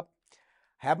get up,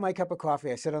 have my cup of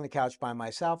coffee. I sit on the couch by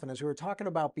myself. And as we were talking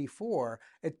about before,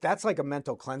 that's like a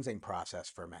mental cleansing process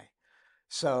for me.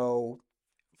 So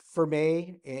for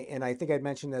me, and I think I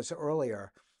mentioned this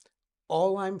earlier,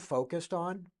 all I'm focused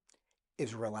on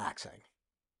is relaxing.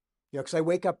 Because I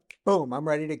wake up, boom, I'm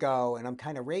ready to go, and I'm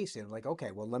kind of racing. Like,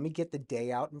 okay, well, let me get the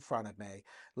day out in front of me.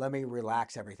 Let me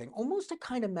relax everything. Almost a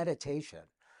kind of meditation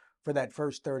for that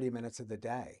first 30 minutes of the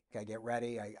day. I get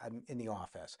ready, I'm in the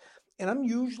office. And I'm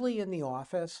usually in the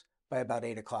office by about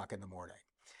 8 o'clock in the morning.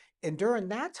 And during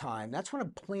that time, that's when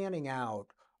I'm planning out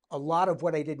a lot of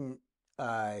what I didn't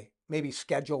maybe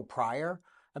schedule prior.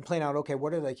 I'm planning out, okay,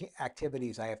 what are the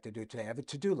activities I have to do today? I have a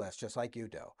to-do list just like you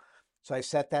do. So I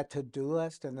set that to-do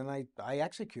list and then I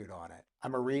execute on it.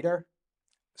 I'm a reader,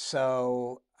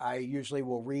 so I usually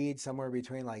will read somewhere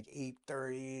between like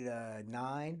 8:30 to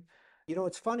 9.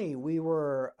 It's funny, we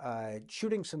were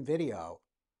shooting some video.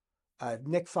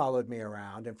 Nick followed me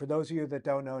around. And for those of you that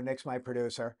don't know, Nick's my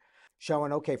producer,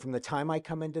 showing, okay, from the time I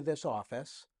come into this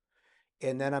office,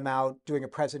 and then I'm out doing a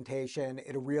presentation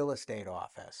at a real estate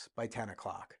office by 10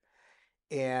 o'clock.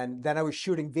 And then I was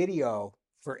shooting video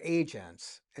for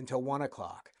agents until 1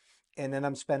 o'clock. And then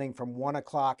I'm spending from 1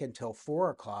 o'clock until 4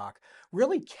 o'clock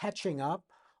really catching up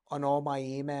on all my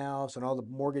emails and all the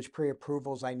mortgage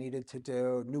pre-approvals I needed to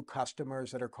do, new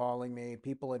customers that are calling me,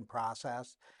 people in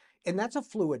process. And that's a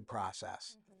fluid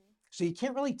process. Mhm. So you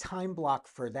can't really time block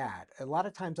for that. A lot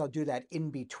of times I'll do that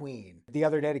in between. The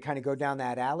other day to kind of go down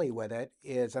that alley with it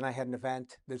is, and I had an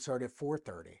event that started at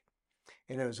 4:30.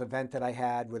 And it was an event that I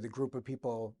had with a group of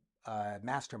people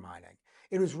masterminding.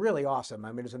 It was really awesome.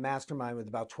 I mean, it was a mastermind with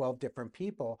about 12 different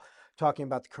people talking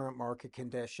about the current market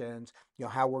conditions,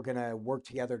 how we're going to work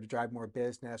together to drive more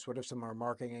business, what are some of our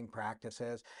marketing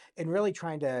practices, and really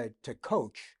trying to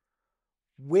coach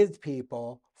with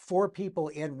people, for people,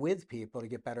 and with people to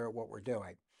get better at what we're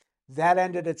doing. That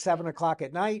ended at 7 o'clock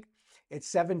at night. At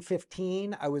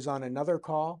 7:15, I was on another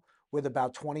call with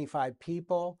about 25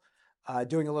 people,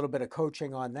 doing a little bit of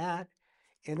coaching on that.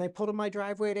 And I pulled in my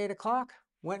driveway at 8 o'clock,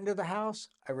 went into the house.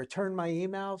 I returned my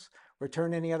emails,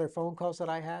 returned any other phone calls that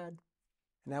I had,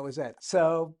 and that was it.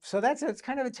 So it's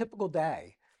kind of a typical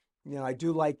day. I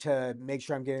do like to make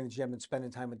sure I'm getting to the gym and spending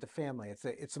time with the family.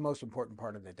 It's the most important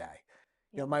part of the day.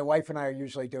 Yeah, My wife and I are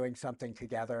usually doing something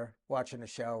together, watching a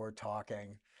show or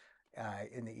talking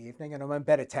in the evening, and I'm in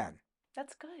bed at 10.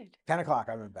 that's good. 10 o'clock,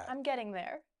 I'm in bed. I'm getting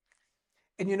there.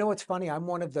 And you know what's funny? I'm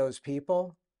one of those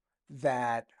people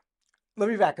that, let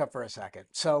me back up for a second.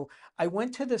 So I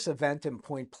went to this event in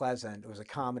Point Pleasant. It was a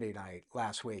comedy night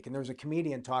last week, and there was a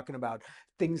comedian talking about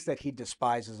things that he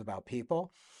despises about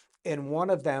people. And one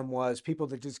of them was people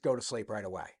that just go to sleep right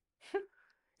away.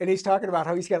 And he's talking about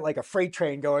how he's got like a freight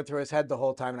train going through his head the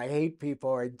whole time. And I hate people,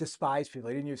 or I despise people.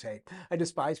 He didn't use hate. I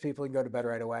despise people and go to bed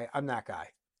right away. I'm that guy.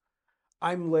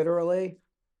 I'm literally,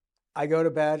 I go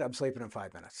to bed, I'm sleeping in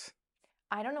 5 minutes.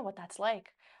 I don't know what that's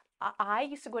like. I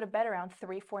used to go to bed around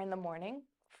 3, 4 in the morning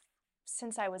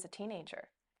since I was a teenager.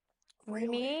 Really?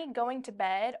 Me going to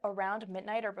bed around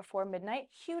midnight or before midnight,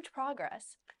 huge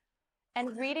progress.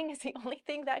 And reading is the only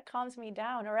thing that calms me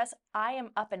down, or else I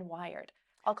am up and wired.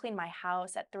 I'll clean my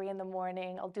house at 3 in the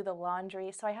morning, I'll do the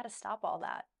laundry, so I had to stop all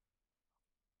that.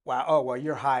 Wow. Oh, well,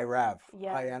 you're high rev,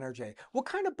 high Yes. energy. What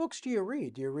kind of books do you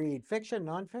read? Do you read fiction,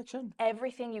 nonfiction?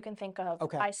 Everything you can think of.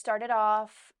 Okay. I started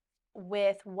off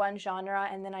with one genre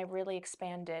and then I really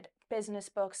expanded. Business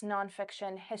books,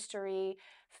 nonfiction, history,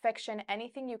 fiction,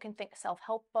 anything you can think,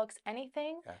 self-help books,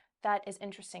 anything Yeah. that is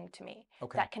interesting to me,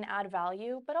 Okay. that can add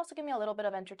value, but also give me a little bit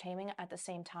of entertainment at the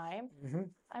same time. hmm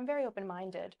I'm very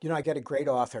open-minded. I got a great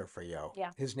author for you.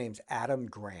 Yeah. His name's Adam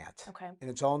Grant, Okay. and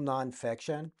it's all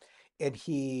nonfiction. And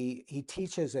he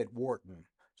teaches at Wharton.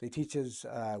 So he teaches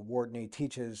Wharton. He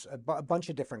teaches a bunch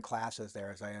of different classes there,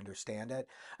 as I understand it.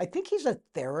 I think he's a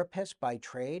therapist by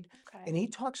trade, Okay. and he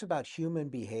talks about human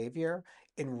behavior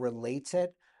and relates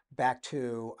it back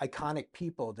to iconic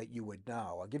people that you would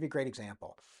know. I'll give you a great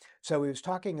example. So he was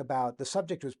talking about the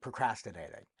subject was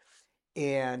procrastinating.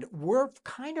 And we're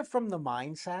kind of from the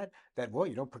mindset that, well,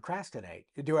 you don't procrastinate,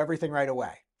 you do everything right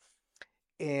away.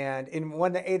 And in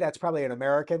one, A, that's probably an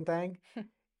American thing.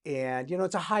 And,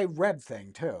 it's a high rev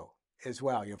thing too, as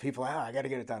well. People, I got to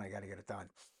get it done. I got to get it done.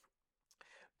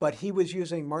 But he was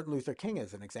using Martin Luther King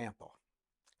as an example.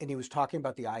 And he was talking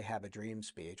about the I Have a Dream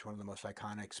speech, one of the most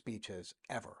iconic speeches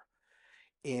ever.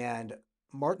 And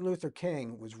Martin Luther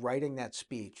King was writing that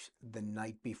speech the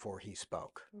night before he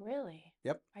spoke. Really?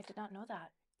 Yep. I did not know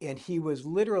that. And he was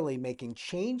literally making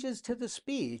changes to the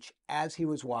speech as he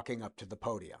was walking up to the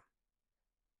podium.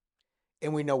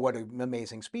 And we know what an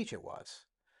amazing speech it was.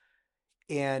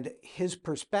 And his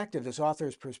perspective, this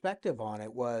author's perspective on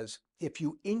it was if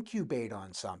you incubate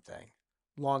on something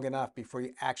long enough before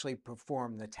you actually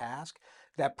perform the task,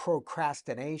 that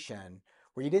procrastination,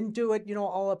 where you didn't do it,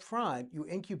 all up front, you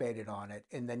incubated on it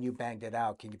and then you banged it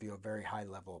out, can give you a very high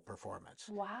level of performance.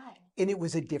 Wow. And it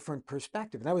was a different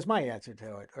perspective. And that was my answer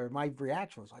to it, or my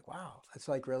reaction was like, wow, that's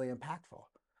like really impactful.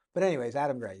 But anyways,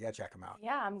 Adam Gray, you gotta check him out.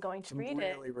 Yeah, I'm going to Some read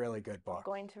it. really, really good I'm book.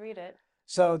 going to read it.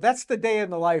 So that's the day in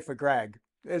the life of Greg.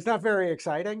 It's not very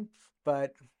exciting,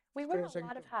 but We wear a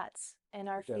lot of hats in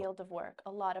our we do. field of work,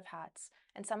 a lot of hats,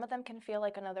 and some of them can feel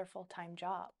like another full-time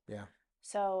job. Yeah.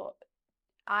 So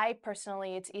I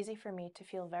personally, it's easy for me to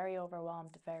feel very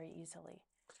overwhelmed very easily.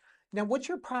 Now, what's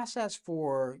your process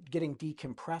for getting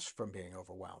decompressed from being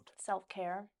overwhelmed?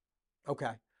 Self-care,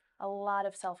 Okay. a lot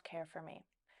of self-care for me.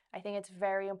 I think it's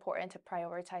very important to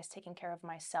prioritize taking care of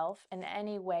myself in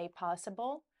any way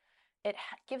possible. It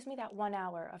gives me that 1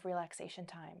 hour of relaxation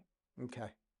time. Okay.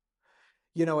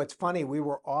 It's funny. We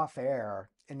were off air,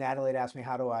 and Natalie had asked me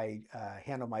how do I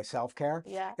handle my self care,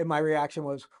 Yeah. and my reaction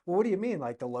was, "Well, what do you mean?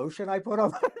 Like the lotion I put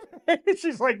on?"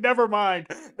 She's like, never mind,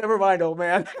 old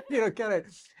man. Get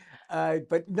it.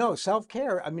 But no, self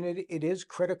care. I mean, it is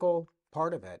critical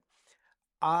part of it.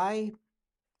 I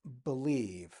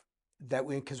believe that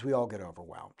because we all get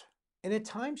overwhelmed, and at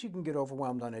times you can get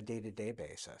overwhelmed on a day to day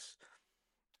basis,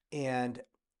 and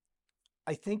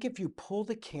I think if you pull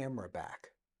the camera back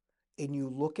and you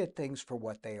look at things for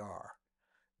what they are,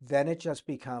 then it just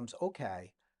becomes,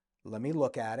 okay, let me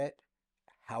look at it.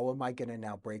 How am I going to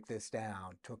now break this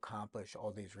down to accomplish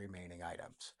all these remaining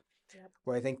items? Yep.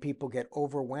 Where I think people get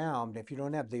overwhelmed if you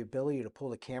don't have the ability to pull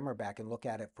the camera back and look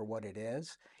at it for what it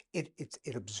is, it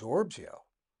absorbs you.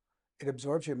 It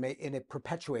absorbs you and it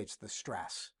perpetuates the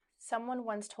stress. Someone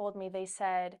once told me, they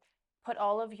said, put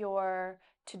all of your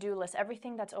to-do list,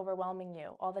 everything that's overwhelming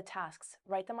you, all the tasks,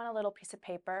 write them on a little piece of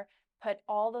paper, put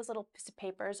all those little pieces of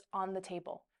papers on the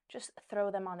table. Just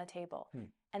throw them on the table.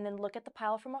 And then look at the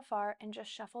pile from afar and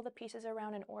just shuffle the pieces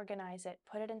around and organize it.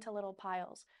 Put it into little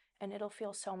piles. And it'll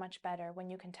feel so much better when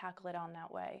you can tackle it on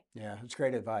that way. Yeah, it's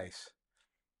great advice.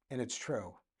 And it's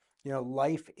true.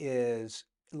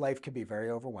 Life can be very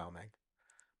overwhelming.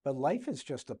 But life is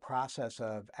just the process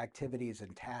of activities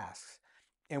and tasks.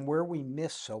 And where we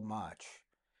miss so much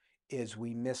is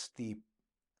we miss the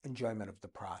enjoyment of the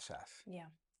process, Yeah.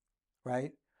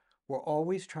 right? We're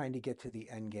always trying to get to the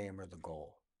end game or the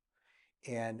goal.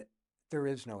 And there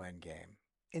is no end game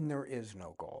and there is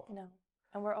no goal. No.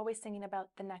 And we're always thinking about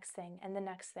the next thing and the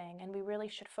next thing. And we really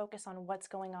should focus on what's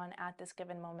going on at this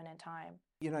given moment in time.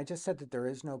 I just said that there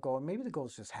is no goal. Maybe the goal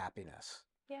is just happiness.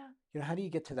 Yeah. How do you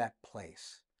get to that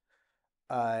place?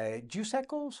 Do you set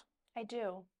goals? I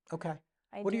do. Okay.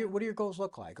 I What do do. your goals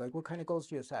look like? Like what kind of goals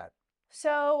do you set?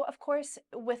 So, of course,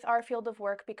 with our field of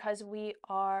work, because we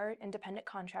are independent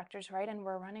contractors, right, and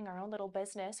we're running our own little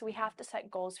business, we have to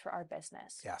set goals for our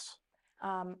business. Yes.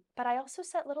 But I also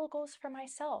set little goals for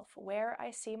myself, where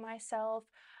I see myself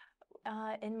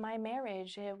in my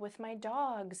marriage, with my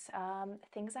dogs,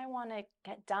 things I want to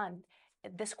get done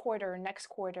this quarter, next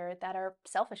quarter, that are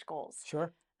selfish goals.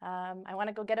 Sure. I want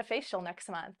to go get a facial next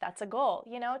month. That's a goal.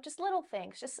 Just little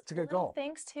things, just It's a good little goal.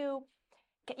 things to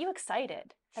get you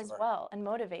excited as Sure. well and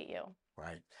motivate you.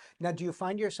 Right. Now, do you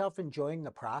find yourself enjoying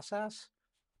the process?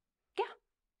 Yeah.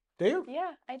 Do you?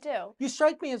 Yeah, I do. You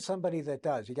strike me as somebody that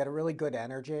does. You got a really good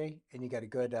energy and you got a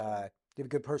good you have a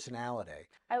good personality.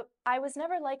 I was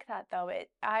never like that though. It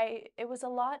was a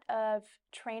lot of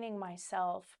training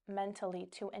myself mentally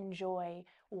to enjoy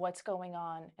what's going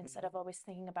on instead of always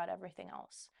thinking about everything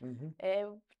else. It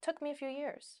took me a few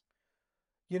years.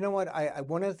 You know what?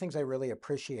 One of the things I really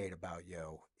appreciate about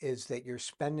you is that you're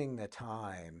spending the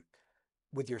time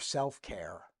with your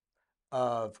self-care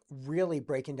of really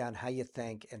breaking down how you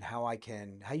think and how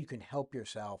you can help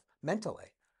yourself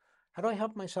mentally. How do I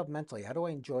help myself mentally? How do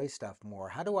I enjoy stuff more?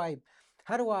 How do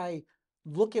I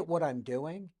look at what I'm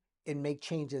doing and make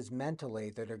changes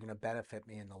mentally that are going to benefit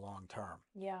me in the long term?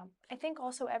 Yeah. I think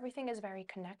also everything is very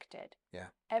connected. Yeah.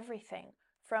 Everything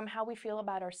from how we feel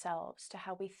about ourselves to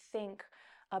how we think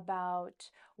about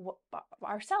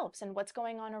ourselves and what's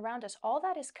going on around us. All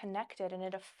that is connected and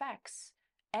it affects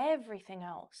everything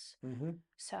else. Mm-hmm.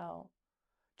 So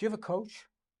Do you have a coach?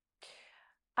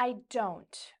 I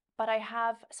don't, but I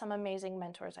have some amazing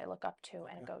mentors I look up to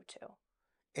and go to.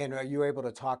 And are you able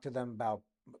to talk to them about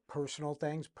personal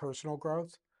things, personal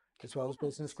growth, as well as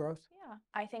business Yes. growth? Yeah.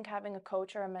 I think having a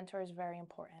coach or a mentor is very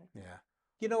important. Yeah.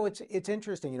 It's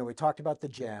interesting. We talked about the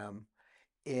gym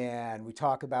and we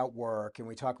talk about work and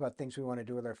we talk about things we want to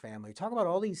do with our family. We talk about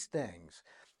all these things.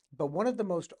 But one of the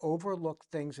most overlooked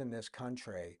things in this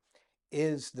country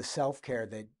is the self-care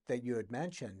that you had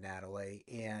mentioned, Natalie,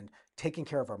 and taking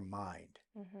care of our mind.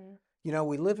 Hmm.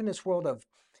 We live in this world of,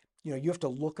 you have to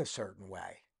look a certain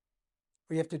way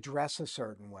or you have to dress a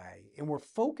certain way. And we're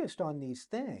focused on these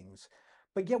things,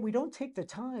 but yet we don't take the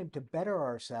time to better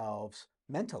ourselves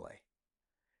mentally.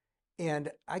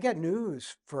 And I got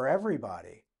news for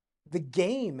everybody. The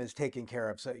game is taking care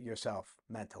of yourself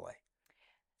mentally.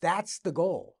 That's the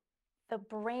goal. The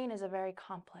brain is a very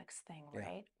complex thing, Yeah.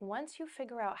 right? Once you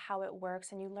figure out how it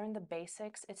works and you learn the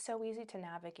basics, it's so easy to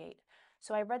navigate.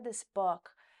 So I read this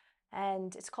book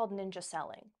and it's called Ninja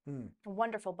Selling. A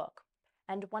wonderful book.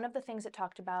 And one of the things it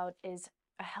talked about is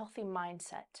a healthy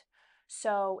mindset.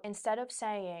 So instead of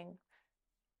saying,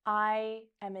 I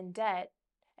am in debt,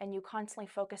 and you constantly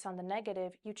focus on the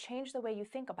negative, you change the way you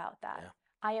think about that. Yeah.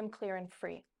 I am clear and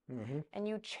free. Mm-hmm. And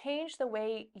you change the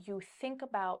way you think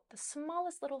about the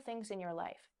smallest little things in your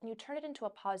life, and you turn it into a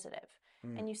positive,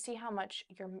 and you see how much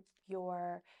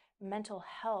your mental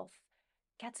health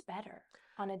gets better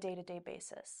on a day-to-day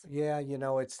basis. Yeah,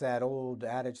 it's that old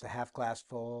adage, the half glass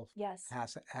full, Yes.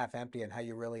 half empty, and how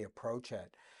you really approach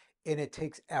it. And it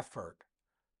takes effort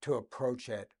to approach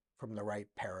it from the right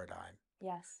paradigm.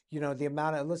 Yes.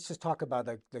 Let's just talk about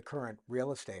the current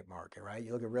real estate market, right?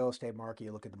 You look at real estate market,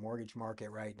 you look at the mortgage market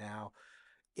right now.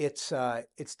 It's a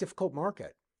difficult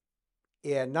market.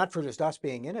 And not for just us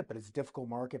being in it, but it's a difficult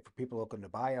market for people looking to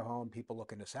buy a home, people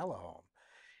looking to sell a home.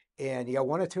 And you got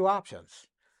one of two options.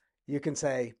 You can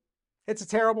say, it's a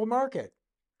terrible market.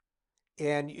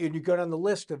 And you go down the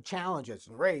list of challenges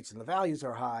and rates and the values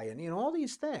are high and, all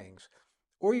these things.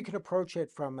 Or you can approach it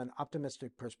from an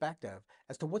optimistic perspective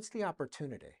as to what's the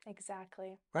opportunity.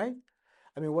 Exactly. Right?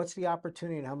 I mean, what's the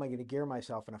opportunity and how am I going to gear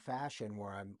myself in a fashion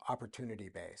where I'm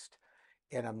opportunity-based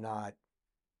and I'm not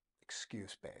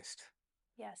excuse-based?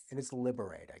 Yes. And it's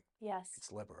liberating. Yes.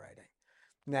 It's liberating.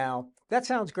 Now, that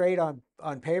sounds great on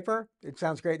paper. It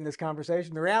sounds great in this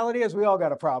conversation. The reality is we all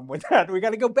got a problem with that. We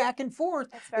got to go back and forth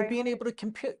and being able to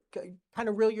kind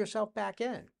of reel yourself back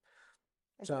in.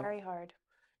 It's very hard.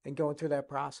 And going through that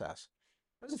process.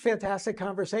 It was a fantastic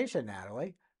conversation,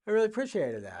 Natalie. I really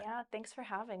appreciated that. Yeah, thanks for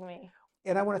having me.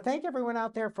 And I want to thank everyone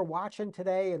out there for watching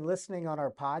today and listening on our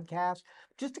podcast.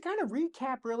 Just to kind of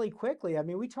recap really quickly, I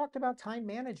mean, we talked about time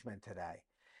management today.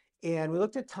 And we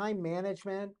looked at time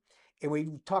management and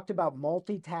we talked about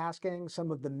multitasking, some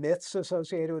of the myths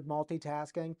associated with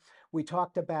multitasking. We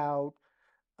talked about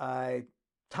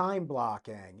time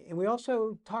blocking. And we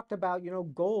also talked about,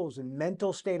 goals and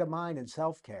mental state of mind and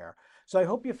self-care. So I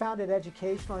hope you found it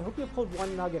educational. I hope you pulled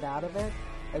one nugget out of it.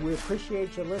 And we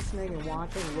appreciate you listening and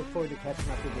watching and look forward to catching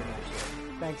up with you next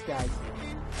week. Thanks, guys.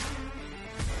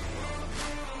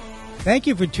 Thank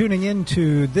you for tuning in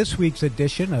to this week's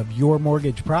edition of Your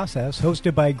Mortgage Process,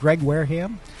 hosted by Greg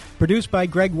Wareham, produced by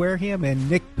Greg Wareham and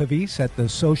Nick Pavis at The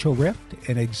Social Rift,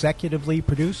 and executively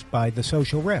produced by The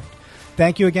Social Rift.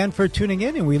 Thank you again for tuning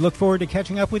in, and we look forward to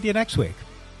catching up with you next week.